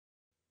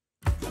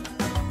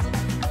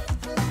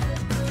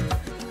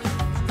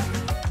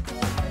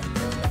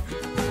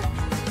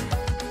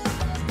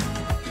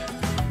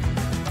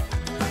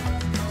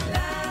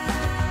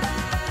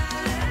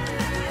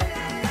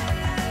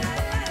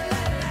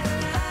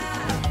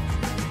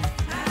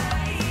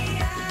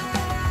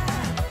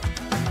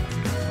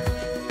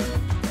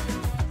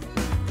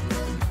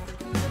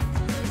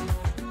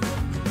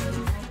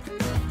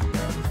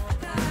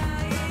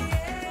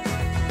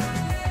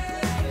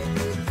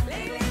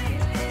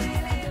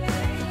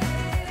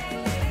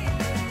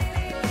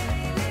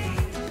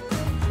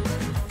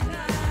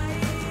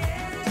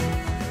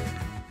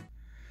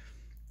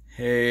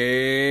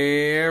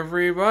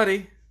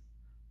everybody.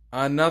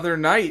 Another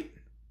night,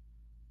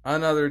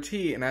 another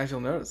tea. And as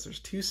you'll notice, there's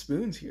 2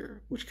 spoons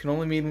here, which can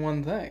only mean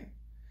one thing.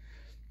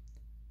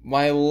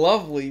 My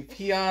lovely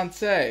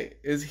fiancé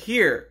is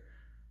here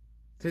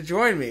to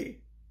join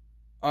me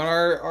on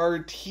our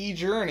tea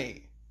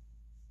journey.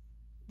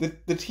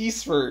 The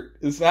Tea-spert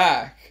is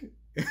back.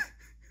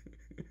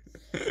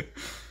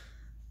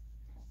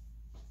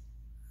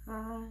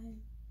 Hi.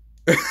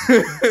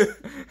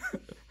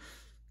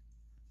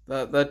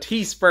 The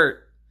Tea-spert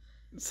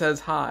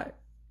says hi.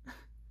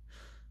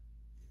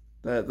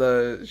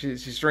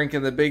 She's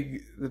drinking the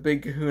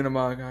big Kahuna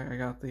mug. I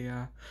got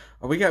the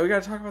we got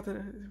to talk about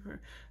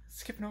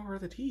skipping over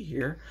the tea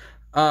here.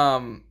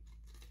 We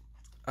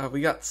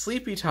got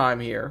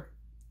Sleepytime here.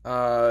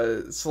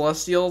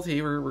 Celestial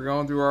tea. We're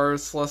going through our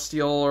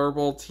celestial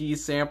herbal tea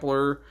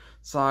sampler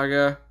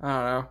saga.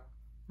 I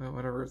don't know,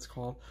 whatever it's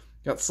called.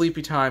 Got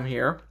Sleepytime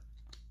here.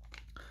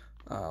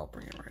 I'll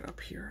bring it right up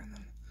here, and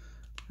then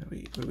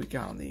what we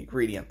got on the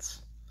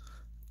ingredients.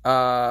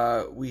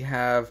 We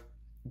have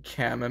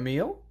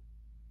chamomile,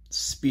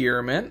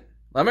 spearmint,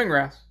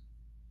 lemongrass.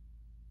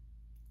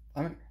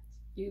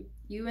 You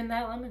and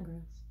that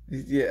lemongrass.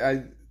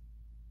 Yeah,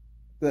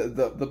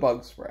 the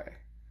bug spray.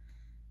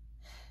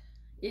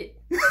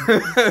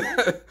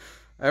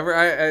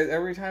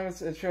 Every time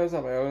it shows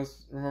up, I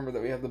always remember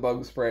that we have the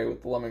bug spray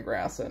with the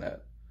lemongrass in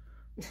it.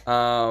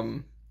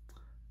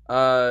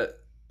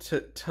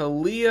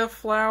 Talia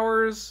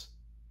flowers,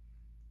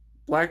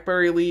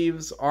 blackberry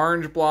leaves,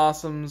 orange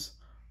blossoms,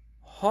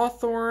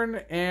 hawthorn,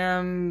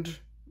 and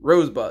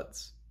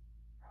rosebuds.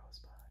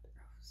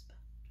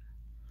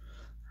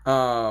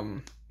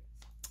 So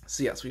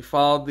yes, we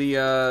followed the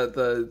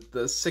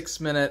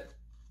 6-minute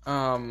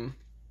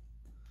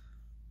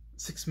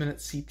 6-minute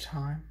seep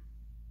time.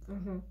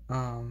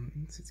 Mm-hmm.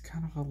 It's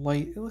kind of a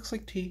light. It looks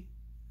like tea.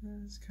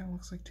 It kind of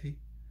looks like tea.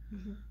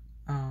 Mm-hmm.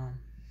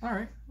 All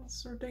right, let's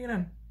start digging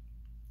in.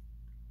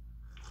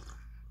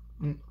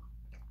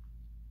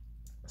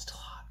 It's still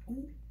hot.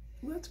 Ooh,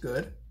 that's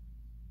good.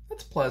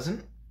 That's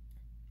pleasant.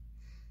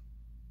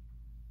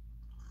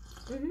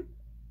 Mm-hmm.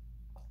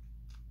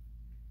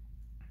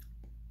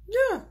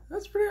 Yeah,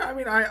 that's pretty. I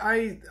mean,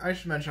 I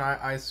should mention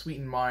I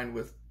sweeten mine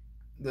with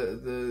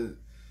the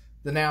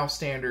now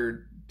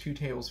standard 2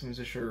 tablespoons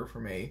of sugar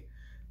for me,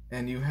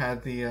 and you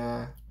had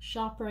the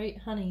ShopRite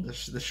honey. The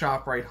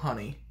ShopRite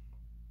honey.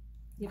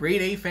 Yep.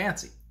 Grade A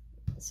fancy.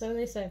 So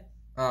they say.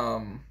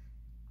 I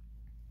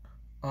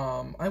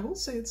will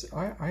say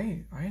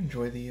I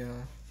enjoy the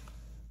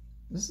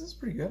this is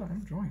pretty good. I'm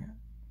enjoying it.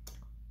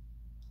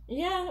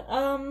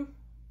 Yeah,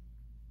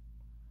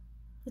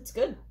 it's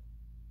good.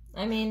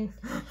 I mean,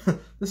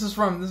 this is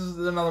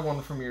another one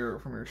from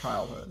your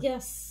childhood.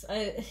 Yes,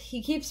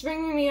 he keeps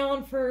bringing me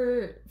on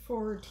for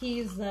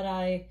teas that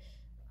I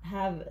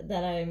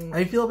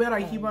feel bad.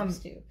 I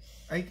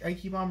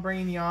keep on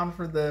bringing you on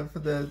for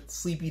the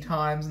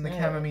Sleepytimes and the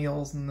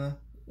chamomiles and the.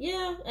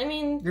 Yeah, I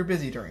mean, you're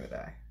busy during the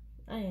day.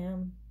 I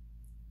am.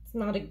 It's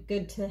not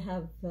good to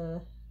have.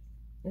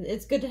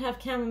 It's good to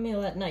have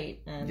chamomile at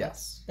night, and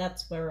yes,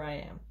 that's where I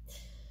am.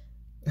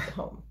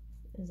 Home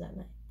is at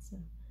night. So,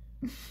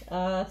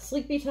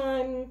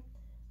 Sleepytime.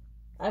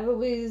 I've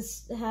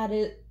always had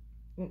it.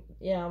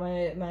 Yeah,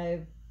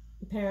 my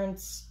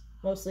parents,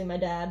 mostly my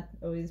dad,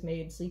 always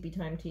made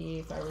Sleepytime tea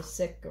if I was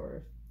sick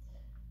or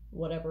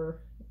whatever,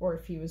 or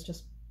if he was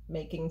just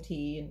making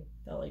tea and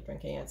felt like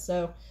drinking it.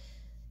 So,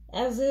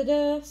 as it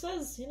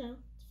says, it's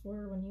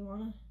for when you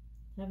want to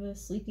have a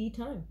sleepy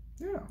time.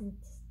 Yeah.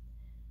 It's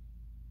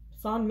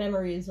fond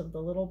memories of the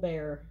little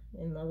bear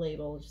in the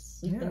label, just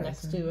sleeping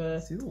next to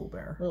a little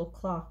bear, little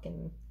clock,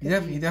 and he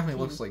definitely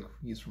looks like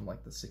he's from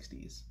like the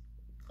 60s.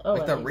 Oh,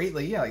 like the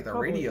radio.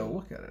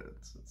 Look at it.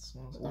 It's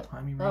one of those old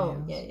timey radios.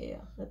 Oh yeah.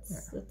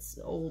 That's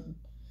old.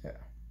 Yeah.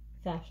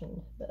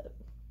 Fashioned, but.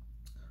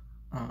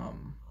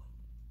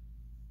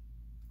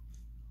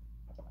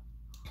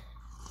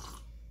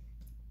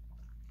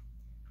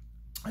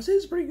 I say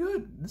it's pretty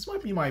good. This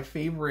might be my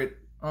favorite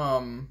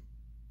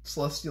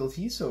celestial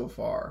tea so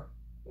far.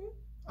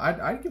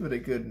 I'd give it a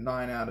good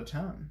 9 out of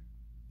 10.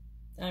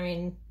 I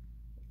mean,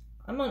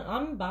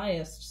 I'm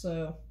biased,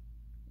 so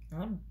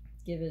I'd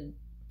give it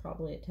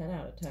probably a 10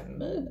 out of 10.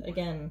 But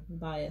again,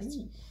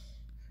 biased.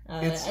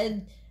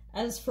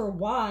 As for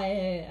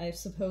why, I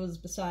suppose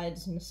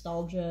besides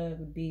nostalgia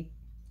would be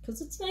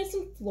because it's nice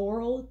and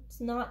floral.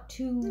 It's not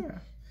too. Yeah.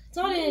 It's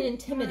not an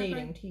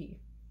intimidating tea.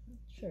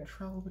 Sure.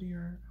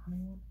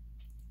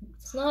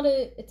 It's not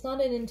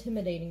an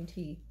intimidating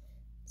tea.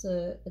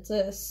 It's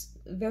a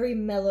very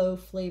mellow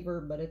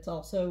flavor, but it's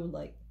also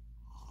like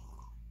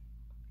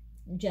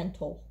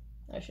gentle,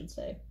 I should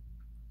say.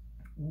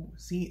 Ooh,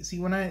 see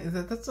when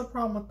that's the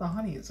problem with the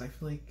honey is I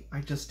feel like I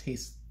just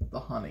taste the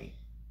honey.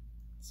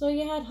 So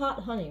you had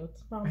hot honey.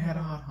 What's the problem? I had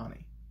a hot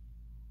honey.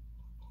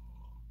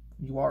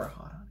 You are a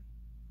hot honey.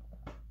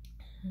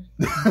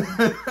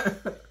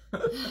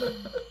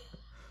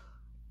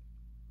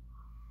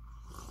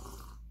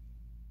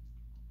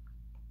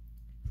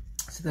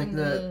 See, like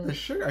the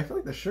sugar, I feel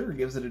like the sugar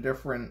gives it a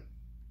different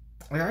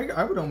Like,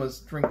 I would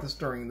almost drink this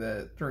during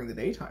the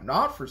daytime,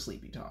 not for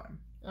sleepy time.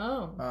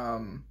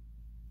 Oh.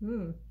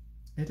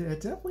 It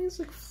definitely is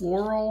like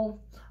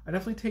floral. I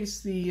definitely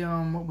taste the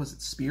what was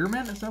it,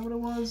 spearmint? Is that what it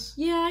was?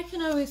 Yeah, I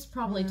can always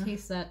probably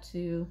taste that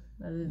too.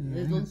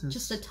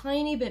 Just a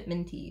tiny bit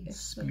minty.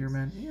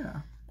 Spearmint,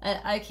 yeah.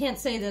 I can't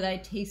say that I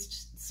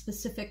taste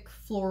specific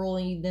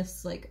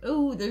floraliness, like,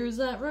 oh, there's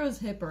that rose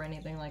hip or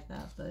anything like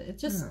that, but it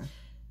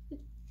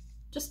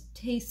just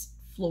tastes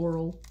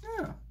floral.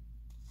 Yeah.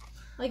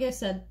 Like I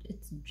said,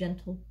 it's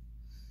gentle.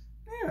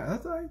 Yeah,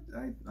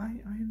 I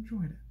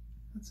enjoyed it.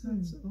 That's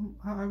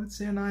I would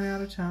say a 9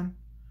 out of 10.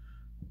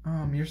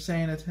 You're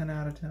saying a 10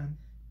 out of 10.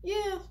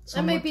 Yeah,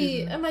 I might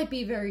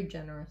be very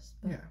generous.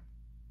 But, yeah.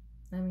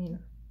 I mean,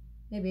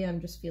 maybe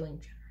I'm just feeling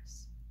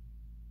generous.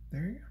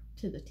 There you go.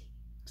 To the tea.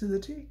 To the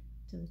tea.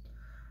 To the tea.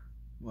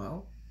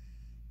 Well,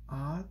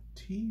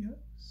 tea